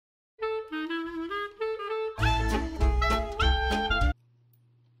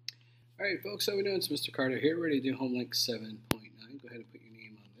Alright folks, how we doing? It's Mr. Carter here, ready to do Homelink 7.9. Go ahead and put your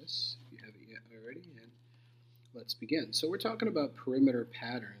name on this if you haven't yet already, and let's begin. So we're talking about perimeter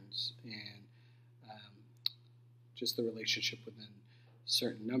patterns and just the relationship within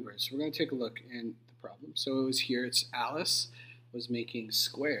certain numbers. So we're going to take a look in the problem. So it was here, it's Alice was making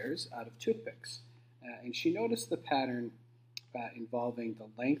squares out of toothpicks. And she noticed the pattern involving the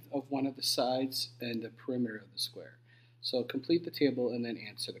length of one of the sides and the perimeter of the square. So complete the table and then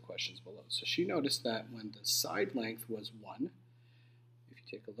answer the questions below. So she noticed that when the side length was 1, if you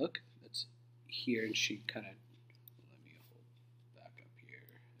take a look, that's here, and she kind of, let me hold back up here.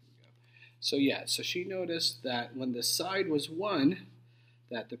 There we go. So yeah, so she noticed that when the side was 1,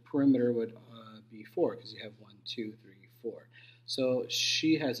 that the perimeter would be 4, because you have 1, 2, 3, 4. So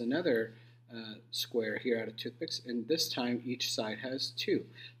she has another square here out of toothpicks, and this time each side has 2.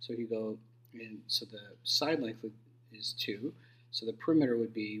 So you go in, so the side length is 2, so the perimeter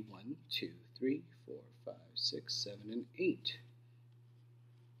would be 1, 2, 3, 4, 5, 6, 7, and 8.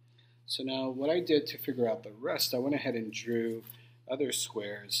 So now what I did to figure out the rest, I went ahead and drew other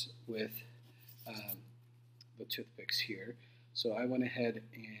squares with the toothpicks here. So I went ahead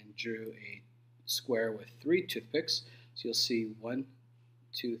and drew a square with 3 toothpicks. So you'll see 1,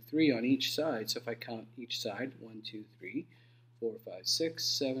 2, 3 on each side. So if I count each side, 1, 2, 3, 4, 5, 6,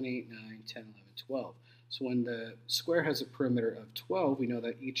 7, 8, 9, 10, 11, 12. So when the square has a perimeter of 12, we know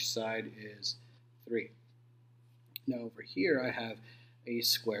that each side is 3. Now over here I have a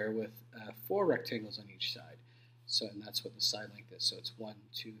square with 4 rectangles on each side. So, and that's what the side length is. So it's 1,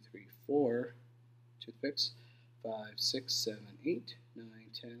 2, 3, 4 toothpicks, 5, 6, 7, 8, 9,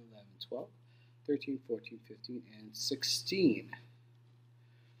 10, 11, 12, 13, 14, 15, and 16.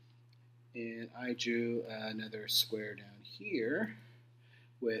 And I drew another square down here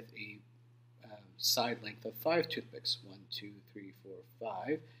with a side length of 5 toothpicks. 1, 2, 3, 4,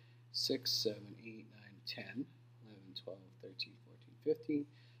 5, 6, 7, 8, 9, 10, 11, 12, 13, 14, 15,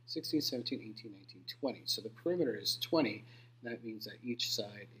 16, 17, 18, 19, 20. So the perimeter is 20, and that means that each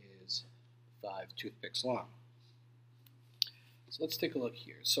side is 5 toothpicks long. So let's take a look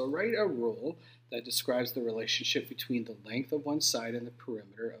here. So write a rule that describes the relationship between the length of one side and the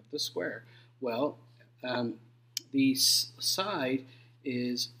perimeter of the square. Well, the side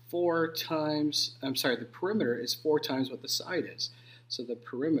is 4 times, the perimeter is 4 times what the side is. So the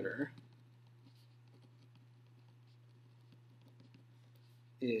perimeter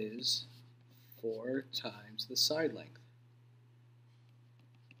is 4 times the side length.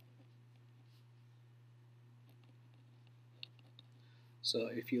 So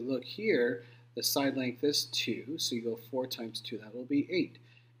if you look here, the side length is 2, so you go 4 times 2, that will be 8.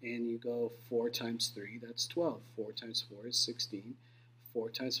 And you go 4 times 3, that's 12. 4 times 4 is 16. 4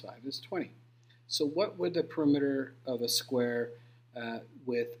 times 5 is 20. So what would the perimeter of a square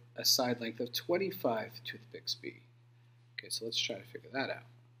with a side length of 25 toothpicks be? Okay, so let's try to figure that out.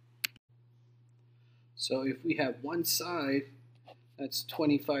 So if we have one side that's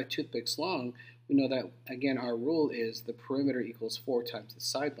 25 toothpicks long, we know that, again, our rule is the perimeter equals 4 times the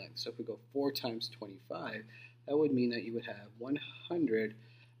side length. So if we go 4 times 25, that would mean that you would have 100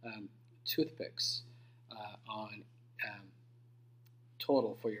 toothpicks on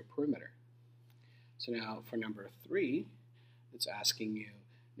total for your perimeter. So now for number 3, it's asking you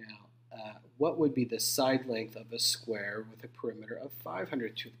now what would be the side length of a square with a perimeter of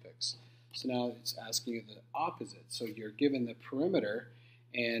 500 toothpicks? So now it's asking you the opposite. So you're given the perimeter,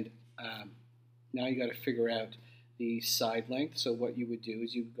 and now you got to figure out the side length. So what you would do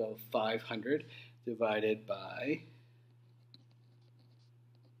is you go 500 divided by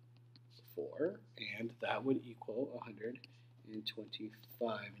 4, and that would equal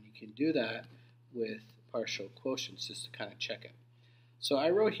 125. And you can do that with partial quotients just to kind of check it. So I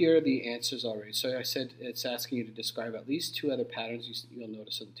wrote here the answers already. So I said it's asking you to describe at least 2 other patterns you'll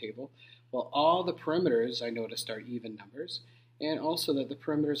notice in the table. Well, all the perimeters I noticed are even numbers, and also that the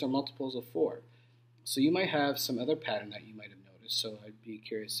perimeters are multiples of 4. So you might have some other pattern that you might have noticed, so I'd be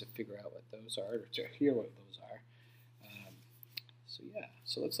curious to figure out what those are, or to hear what those are. So yeah,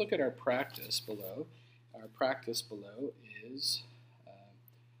 so let's look at our practice below. Our practice below is,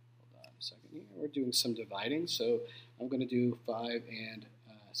 hold on a second here, we're doing some dividing, so I'm going to do 5 and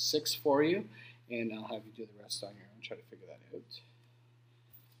 6 for you, and I'll have you do the rest on your own, try to figure that out. So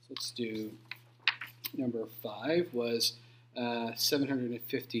let's do number 5 was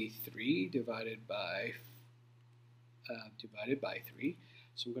 753 divided by 3.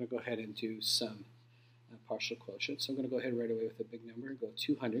 So I'm going to go ahead and do some partial quotient. So I'm going to go ahead right away with a big number and go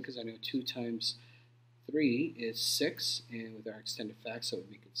 200, because I know 2 times 3 is 6, and with our extended facts that would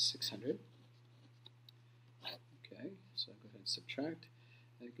make it 600. Okay, so I'll go ahead and subtract.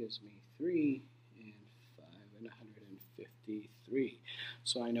 That gives me 3 and 5 and 153.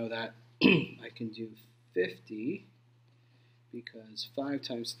 So I know that I can do 50 because 5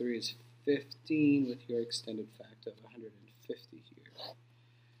 times 3 is 15 with your extended factor of 150 here.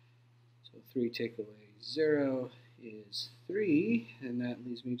 So 3 take away 0 is 3, and that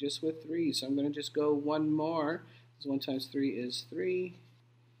leaves me just with 3. So I'm going to just go one more, because 1 times 3 is 3,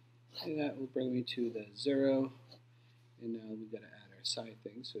 and that will bring me to the 0. And now we've got to add our side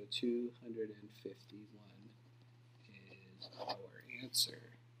thing, so 251 is our answer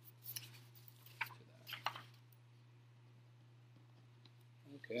to that.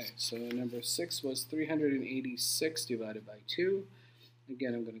 Okay, so number 6 was 386 divided by 2.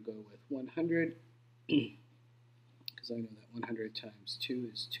 Again, I'm going to go with 100, because I know that 100 times 2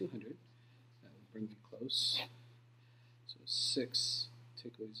 is 200. That will bring me close. So 6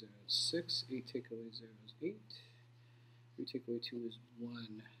 take away 0 is 6, 8 take away 0 is 8, 3 take away 2 is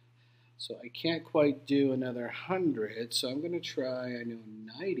 1. So I can't quite do another 100, so I'm going to try, I know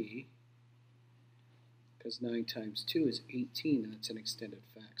 90, because 9 times 2 is 18, and that's an extended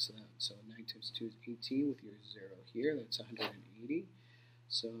fact. So 9 times 2 is 18 with your 0 here, that's 180.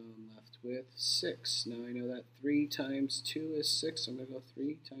 So I'm left with 6. Now I know that 3 times 2 is 6. I'm going to go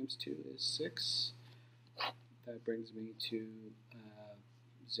 3 times 2 is 6. That brings me to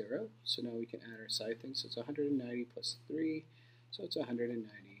 0. So now we can add our side things. So it's 190 plus 3. So it's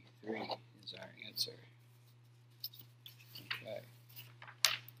 193 is our answer. Okay.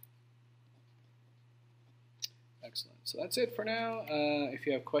 Excellent. So that's it for now. If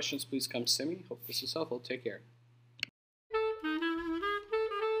you have questions, please come see me. Hope this is helpful. Take care.